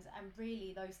didn't, and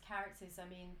really those characters, I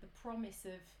mean, the promise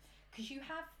of, because you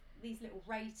have these little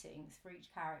ratings for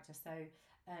each character, so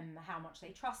how much they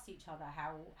trust each other,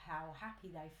 how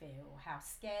happy they feel, how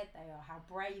scared they are, how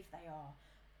brave they are,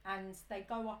 and they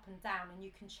go up and down, and you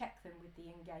can check them with the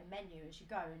in-game menu as you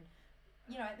go. And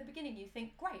you know, at the beginning you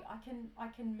think, great, I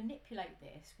can manipulate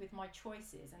this with my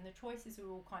choices, and the choices are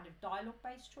all kind of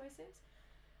dialogue-based choices.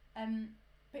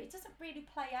 But it doesn't really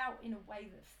play out in a way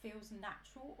that feels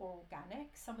natural or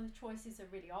organic. Some of the choices are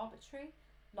really arbitrary,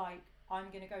 like I'm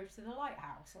going to go to the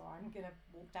lighthouse or I'm going to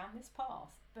walk down this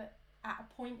path. But at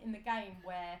a point in the game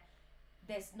where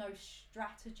there's no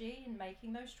strategy in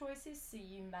making those choices, so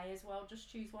you may as well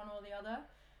just choose one or the other.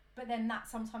 But then that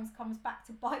sometimes comes back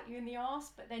to bite you in the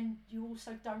arse, but then you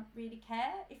also don't really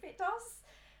care if it does.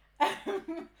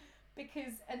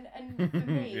 Because, and for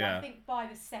me, Yeah. I think by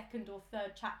the second or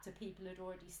third chapter, people had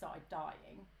already started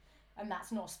dying. And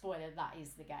that's not a spoiler, that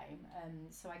is the game.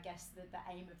 So I guess the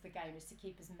aim of the game is to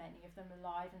keep as many of them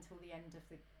alive until the end of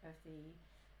the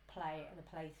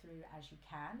playthrough as you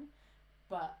can.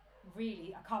 But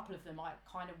really, a couple of them, I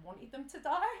kind of wanted them to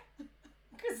die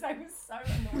because they were so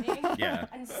annoying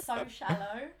and so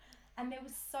shallow. And there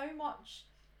was so much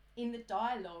in the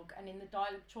dialogue and in the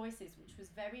dialogue choices, which was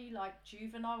very like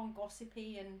juvenile and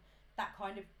gossipy and that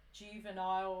kind of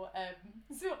juvenile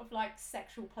sort of like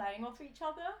sexual playing off each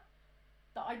other,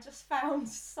 that I just found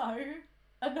so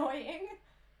annoying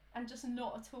and just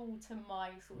not at all to my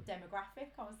sort of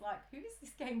demographic. I was like, who is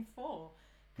this game for?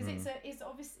 Because it's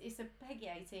obviously it's a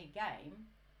PEGI 18 game,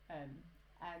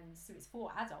 and so it's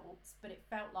for adults, but it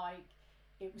felt like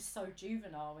it was so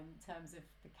juvenile in terms of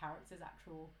the characters'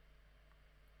 actual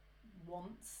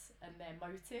wants and their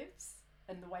motives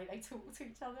and the way they talk to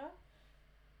each other.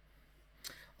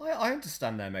 I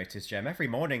understand their motives, Jem. Every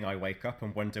morning I wake up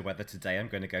and wonder whether today I'm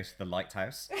going to go to the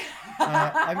lighthouse.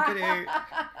 I'm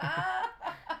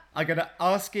going to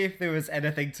ask you if there was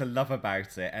anything to love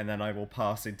about it, and then I will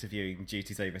pass interviewing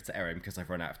duties over to Erin because I've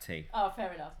run out of tea. Oh,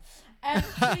 fair enough.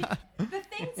 The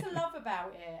thing to love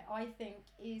about it, I think,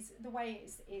 is the way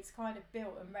it's kind of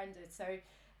built and rendered. So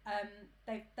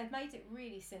they've made it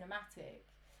really cinematic.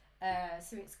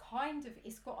 So it's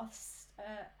got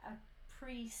a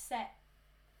preset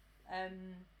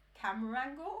camera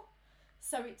angle,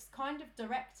 so it's kind of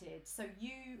directed, so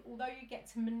although you get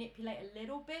to manipulate a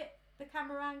little bit the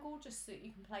camera angle just so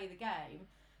you can play the game,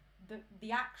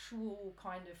 the actual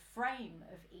kind of frame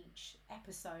of each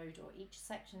episode or each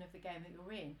section of the game that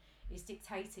you're in is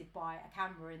dictated by a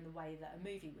camera in the way that a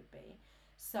movie would be.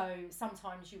 So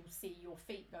sometimes you'll see your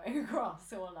feet going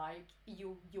across, or like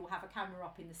you'll have a camera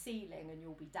up in the ceiling and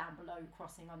you'll be down below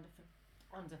crossing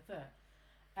underfoot.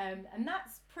 And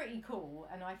that's pretty cool,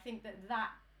 and I think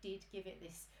that did give it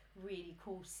this really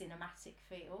cool cinematic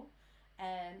feel.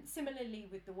 Similarly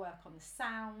with the work on the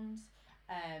sound,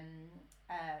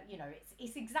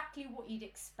 it's exactly what you'd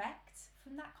expect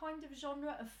from that kind of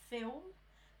genre of film,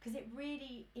 because it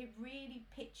really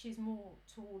pitches more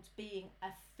towards being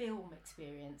a film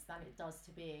experience than it does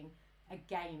to being a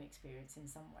game experience in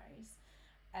some ways.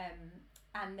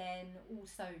 And then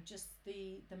also just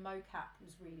the mocap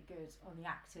was really good on the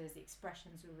actors, the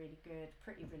expressions were really good,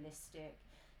 pretty realistic.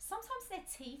 Sometimes their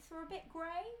teeth were a bit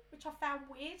grey, which I found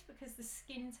weird because the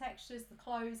skin textures, the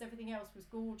clothes, everything else was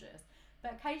gorgeous.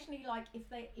 But occasionally, like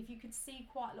if you could see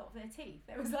quite a lot of their teeth,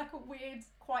 there was like a weird,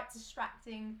 quite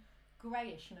distracting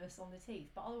greyishness on the teeth.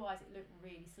 But otherwise, it looked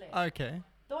really slick. Okay.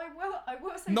 Though I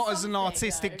will say not as an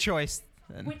artistic choice.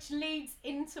 Then. Which leads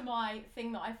into my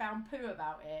thing that I found poo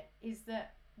about it, is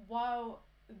that while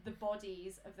the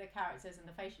bodies of the characters and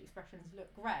the facial expressions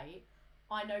look great,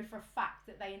 I know for a fact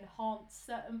that they enhance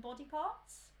certain body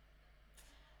parts.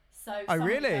 So some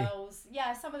really? Of the girls,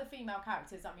 some of the female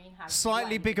characters, I mean, have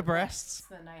slightly bigger breasts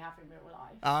than they have in real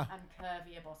life, and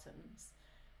curvier bottoms,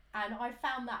 and I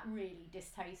found that really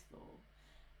distasteful.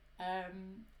 I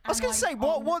was going to say,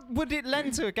 what would it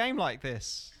lend to a game like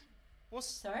this?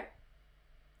 Sorry?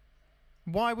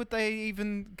 Why would they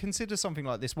even consider something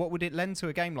like this? What would it lend to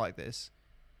a game like this?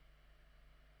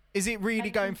 Is it really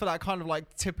going for that kind of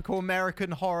like typical American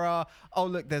horror? Oh,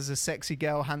 look, there's a sexy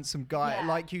girl, handsome guy,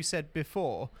 like you said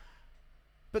before.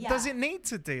 But does it need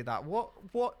to do that?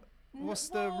 What's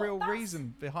the real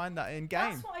reason behind that in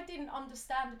game? That's what I didn't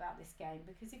understand about this game,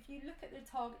 because if you look at the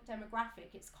target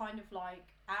demographic, it's kind of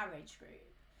like our age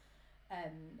group.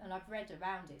 And I've read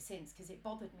around it since because it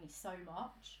bothered me so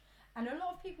much. And a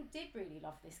lot of people did really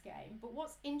love this game. But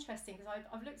what's interesting, because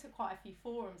I've looked at quite a few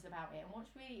forums about it, and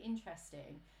what's really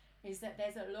interesting is that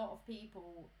there's a lot of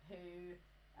people who,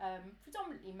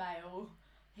 predominantly male,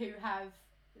 who have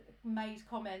made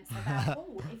comments about,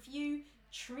 if you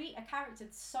treat a character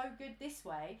so good this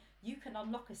way, you can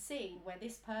unlock a scene where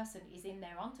this person is in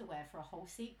their underwear for a whole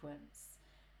sequence.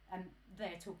 And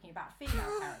they're talking about a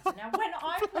female character. Now, when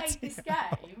I played this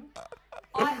game,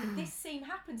 this scene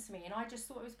happened to me, and I just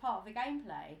thought it was part of the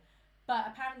gameplay. But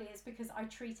apparently it's because I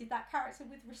treated that character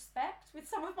with respect with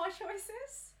some of my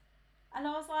choices. And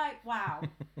I was like, wow.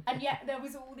 And yet there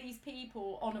was all these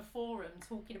people on a forum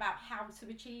talking about how to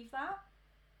achieve that.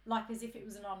 Like as if it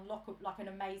was an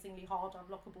amazingly hard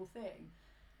unlockable thing.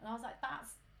 And I was like,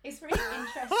 it's really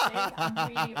interesting and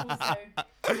really also,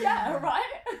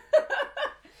 right?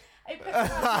 It puts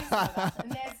my face like that.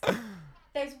 And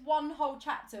there's one whole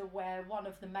chapter where one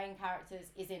of the main characters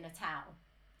is in a towel,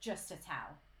 just a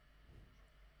towel,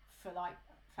 for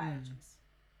ages.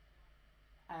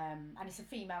 And it's a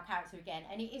female character again,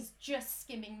 and it is just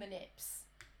skimming the nips.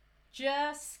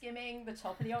 just skimming the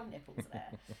top of the old nipples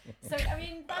there. So I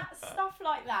mean, that stuff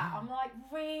like that, I'm like,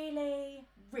 really.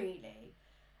 Bloody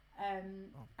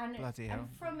hell.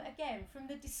 And from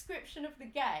the description of the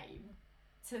game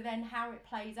to then how it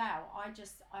plays out,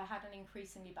 I had an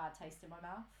increasingly bad taste in my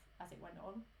mouth as it went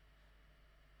on.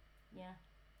 Yeah.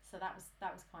 So that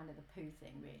was kind of the poo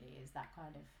thing, really, is that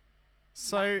kind of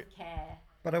lack of care.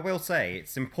 But I will say,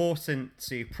 it's important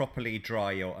to properly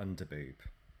dry your underboob.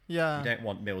 Yeah. You don't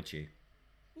want mildew.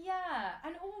 Yeah,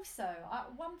 and also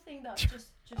one thing that just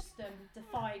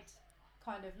defied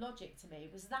kind of logic to me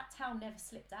was that towel never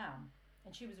slipped down,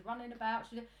 and she was running about.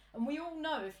 And we all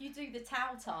know if you do the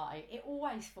towel tie, it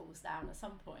always falls down at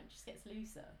some point. It just gets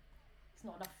looser. It's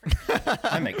not enough friction.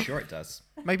 I make sure it does.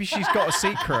 Maybe she's got a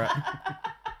secret.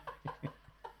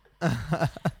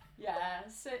 Yeah.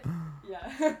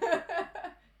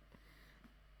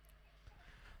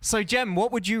 So, Jem,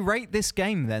 what would you rate this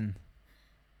game then?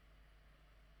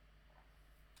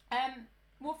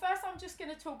 Well, first I'm just going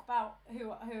to talk about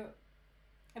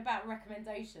about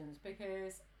recommendations,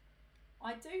 because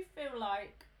I do feel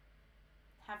like,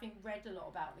 having read a lot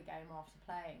about the game after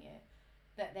playing it,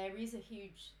 that there is a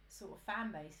huge sort of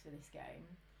fan base for this game,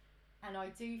 and I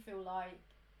do feel like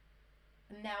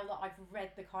now that I've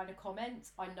read the kind of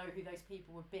comments, I know who those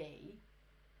people would be.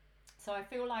 So I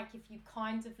feel like if you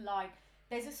kind of like,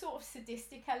 there's a sort of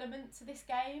sadistic element to this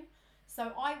game.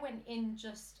 So I went in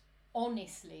just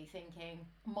honestly thinking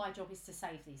my job is to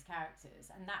save these characters,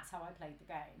 and that's how I played the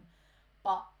game.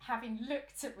 But having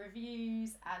looked at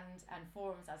reviews and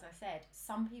forums, as I said,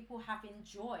 some people have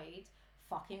enjoyed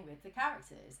fucking with the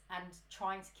characters and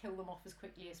trying to kill them off as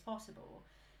quickly as possible.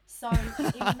 So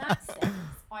in that sense,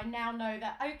 I now know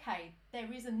that, okay,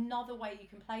 there is another way you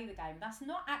can play the game. That's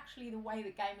not actually the way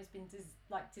the game has been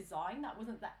designed. That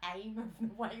wasn't the aim of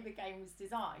the way the game was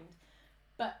designed.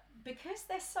 But because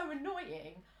they're so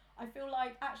annoying, I feel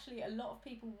like actually a lot of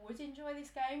people would enjoy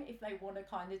this game if they want to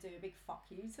kind of do a big fuck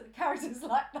you to the characters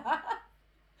like that.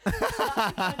 So that's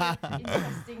a kind of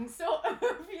interesting sort of,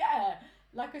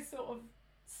 like a sort of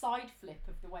side flip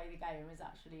of the way the game is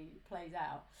actually plays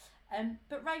out.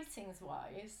 But ratings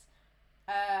wise,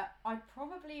 I'd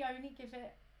probably only give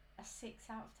it a 6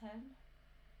 out of 10.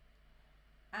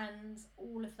 And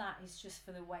all of that is just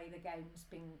for the way the game's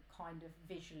been kind of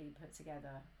visually put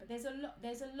together. But there's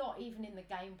a lot even in the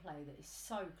gameplay that is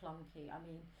so clunky. I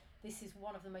mean, this is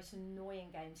one of the most annoying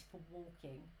games for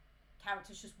walking.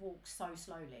 Characters just walk so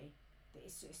slowly that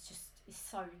it's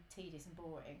so tedious and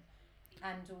boring.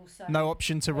 And also No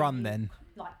option to run then.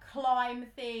 Like climb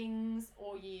things,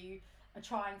 or you are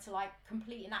trying to like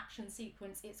complete an action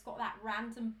sequence. It's got that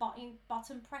random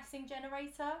button pressing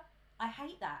generator. I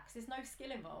hate that because there's no skill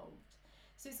involved.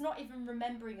 So it's not even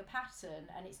remembering a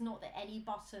pattern, and it's not that any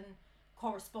button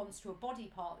corresponds to a body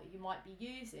part that you might be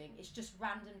using. It's just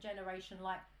random generation,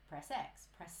 like press X,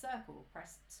 press circle,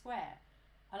 press square.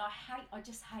 And I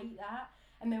just hate that.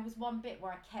 And there was one bit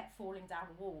where I kept falling down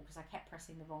a wall because I kept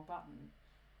pressing the wrong button.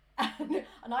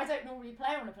 And I don't normally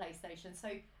play on a PlayStation, so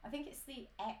I think it's the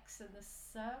X and the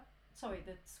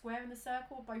the square and the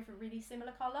circle, both a really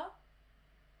similar colour.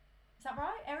 Is that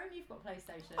right, Erin? You've got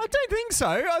PlayStation. I don't think so.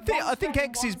 I think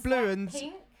X is blue and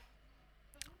pink.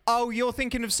 Oh, you're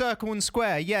thinking of circle and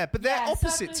square, yeah, but they're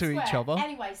opposite to each other.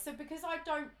 Anyway, so because I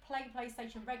don't play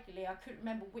PlayStation regularly, I couldn't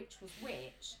remember which was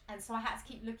which, and so I had to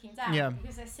keep looking down. Yeah.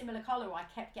 Because they're similar colour, I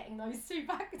kept getting those two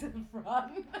back to the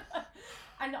front.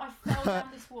 And I fell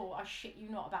down this wall, I shit you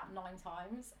not, about 9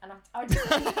 times, and I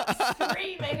just ended up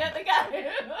screaming at the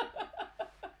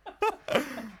game.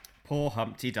 Poor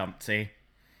Humpty Dumpty.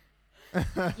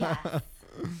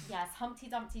 Yes, Humpty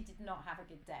Dumpty did not have a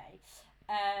good day.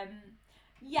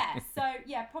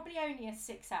 Probably only a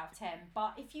 6 out of 10.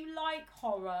 But if you like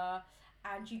horror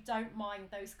and you don't mind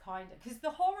those kind of, because the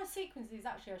horror sequences,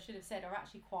 actually, I should have said, are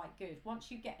actually quite good.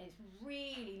 Once you get it's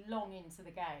really long into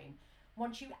the game.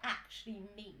 Once you actually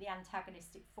meet the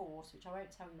antagonistic force, which I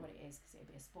won't tell you what it is because it'll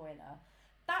be a spoiler,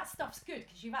 that stuff's good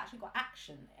because you've actually got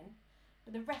action then.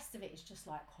 But the rest of it is just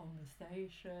like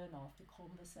conversation after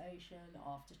conversation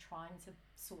after trying to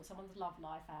sort someone's love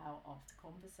life out after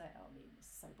conversation. I mean, it's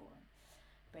so boring.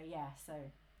 But yeah, so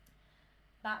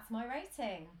that's my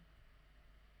rating.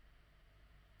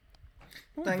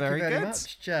 Thank very you very good.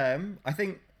 much, Jem. I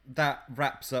think that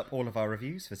wraps up all of our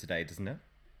reviews for today, doesn't it?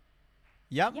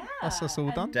 Yep, Yeah, that's us all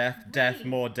and- done. Death,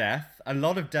 more death. A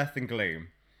lot of death and gloom.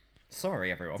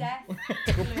 Sorry, everyone. Death.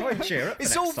 We'll probably cheer up the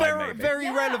It's next all time, very, maybe. very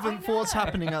Yeah, relevant I for what's know.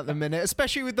 happening at the minute,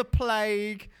 especially with the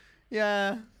plague.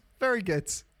 Yeah, very good.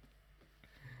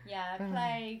 Yeah,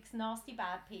 plagues, nasty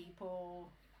bad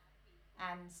people,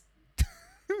 and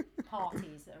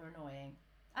parties that are annoying.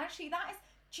 Actually, that is.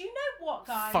 Do you know what,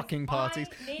 guys? Fucking parties.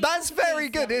 I nearly That's called the very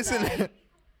police the good, other isn't day. it?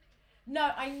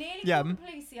 No, I nearly Yeah. called the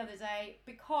police the other day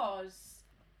because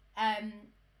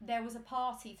there was a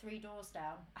party 3 doors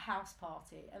down, a house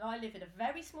party, and I live in a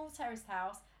very small terraced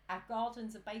house. Our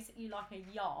gardens are basically like a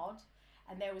yard,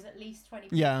 and there was at least 20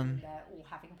 people Yeah. in there all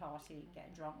having a party and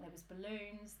getting drunk. There was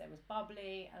balloons, there was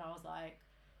bubbly, and I was like,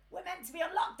 we're meant to be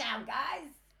on lockdown, guys.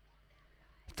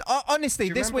 Honestly, Do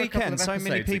you this remember a couple weekend, of so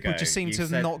many episodes people ago, just seem you to have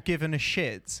said- not given a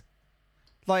shit.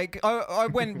 Like, I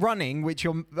went running, which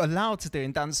you're allowed to do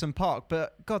in Danson Park,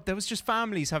 but God, there was just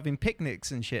families having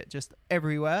picnics and shit just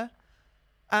everywhere.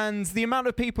 And the amount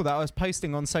of people that I was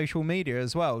posting on social media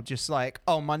as well, just like,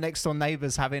 oh, my next door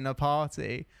neighbour's having a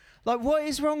party. Like, what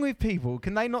is wrong with people?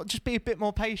 Can they not just be a bit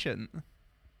more patient?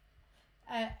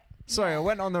 Sorry, I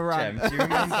went on the rant. Jem, do you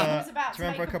remember, was about do you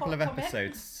to remember a make a couple of pop comment.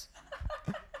 episodes?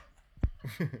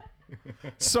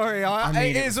 Sorry, I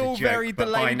mean, it is was a all joke, very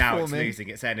but by delayed now for it's me. losing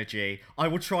its energy. I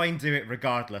will try and do it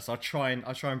regardless. I'll try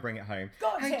and bring it home.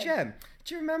 Got Hey him. Jem,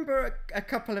 do you remember a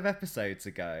couple of episodes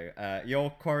ago, your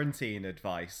quarantine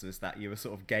advice was that you were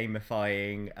sort of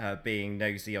gamifying being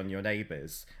nosy on your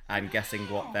neighbours and guessing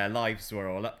what their lives were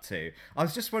all up to. I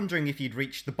was just wondering if you'd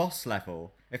reached the boss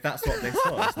level. If that's what this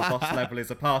was, the boss level is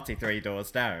a party 3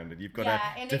 doors down, and you've got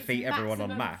and to it's defeat everyone en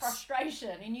maximum masse.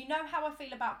 frustration, and you know how I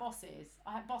feel about bosses.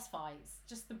 I have boss fights,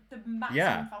 just the maximum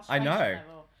Yeah, I frustration know.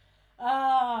 level.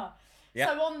 Ah. Yeah.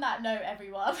 So on that note,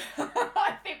 everyone,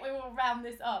 I think we will round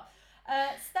this up.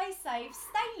 Stay safe,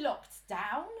 stay locked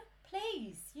down,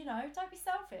 please. You know, don't be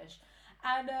selfish,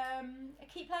 and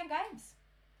keep playing games.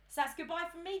 So that's goodbye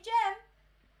from me, Jem.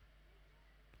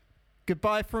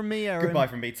 Goodbye from me, Erin. Goodbye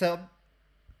from me, Tom.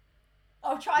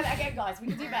 Oh, try that again, guys. We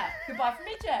can do better. Goodbye from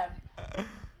me, Jem.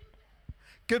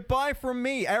 Goodbye from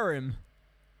me, Erin.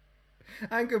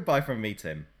 And goodbye from me,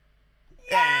 Tim.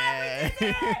 Yeah, we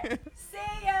did it. See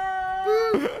ya.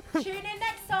 Tune in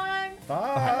next time.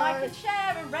 Bye. Like and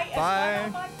share and rate us. Bye.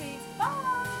 Bye, please.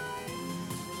 Bye.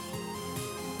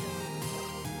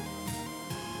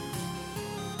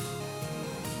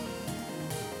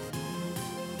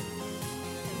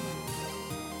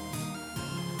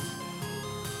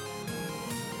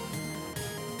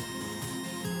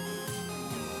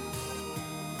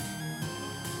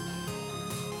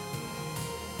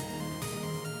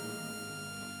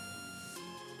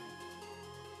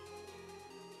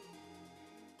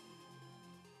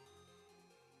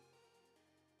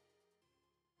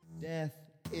 Death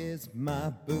is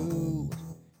my boo.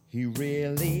 He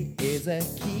really is a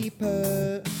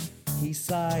keeper. He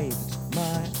sized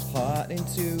my heart in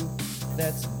two.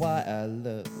 That's why I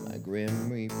love my Grim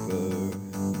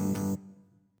Reaper.